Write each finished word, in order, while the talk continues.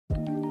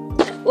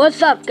What's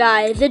up,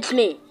 guys? It's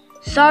me,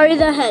 Sorry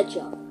the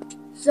Hedgehog.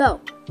 So,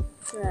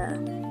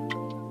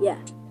 yeah.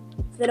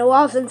 It's been a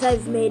while since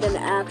I've made an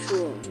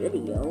actual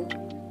video.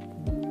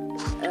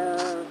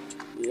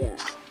 Yeah.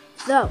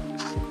 So,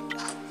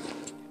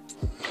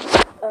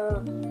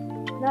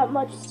 not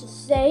much to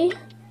say,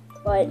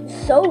 but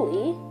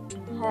Soli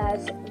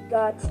has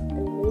got a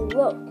new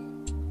look,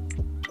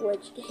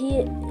 which he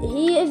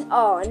is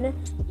on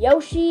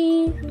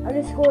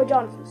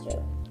Yoshi_Johnson's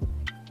channel.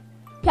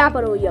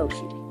 Capital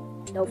Yoshi.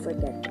 Don't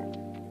forget that.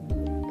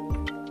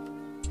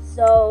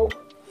 So,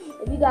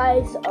 if you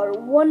guys are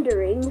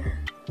wondering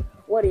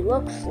what he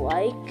looks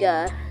like,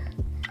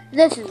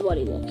 this is what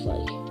he looks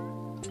like.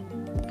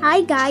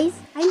 Hi guys,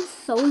 I'm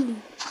Soli.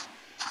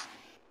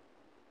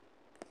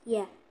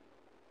 Yeah.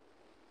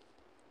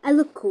 I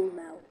look cool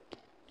now.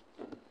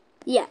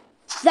 Yeah,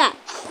 that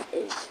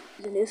is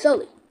the new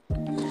Soli.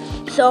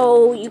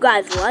 So, you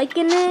guys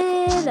liking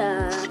it?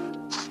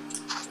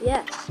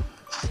 Yeah.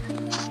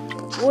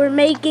 We're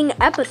making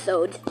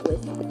episodes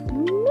with me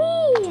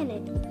in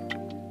it.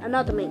 I'm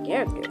not the main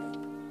character,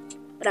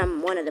 but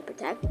I'm one of the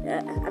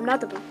I'm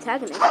not the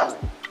protagonist, but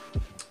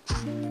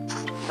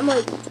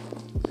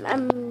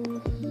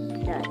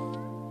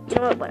you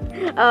know what?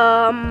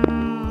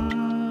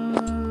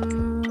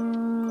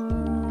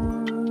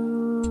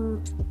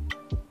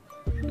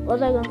 What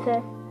was I gonna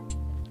say?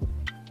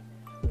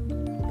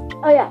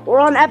 Oh yeah,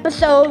 we're on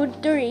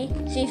episode 3,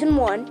 season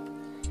 1.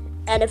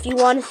 And if you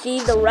want to see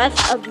the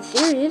rest of the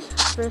series,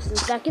 first and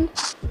second,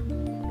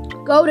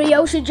 go to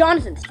Yoshi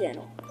Johnson's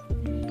channel.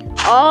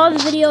 All the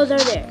videos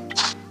are there.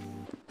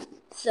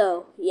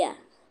 So, yeah.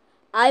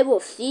 I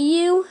will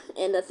see you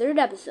in the 3rd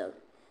episode.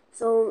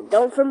 So,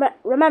 don't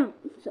remember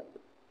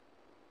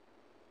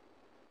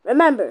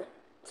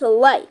to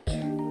like,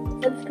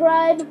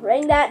 subscribe,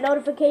 ring that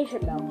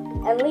notification bell,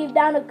 and leave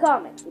down a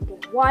comment,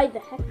 because why the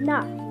heck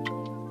not?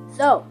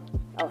 So,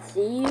 I'll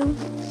see you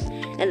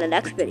in the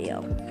next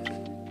video.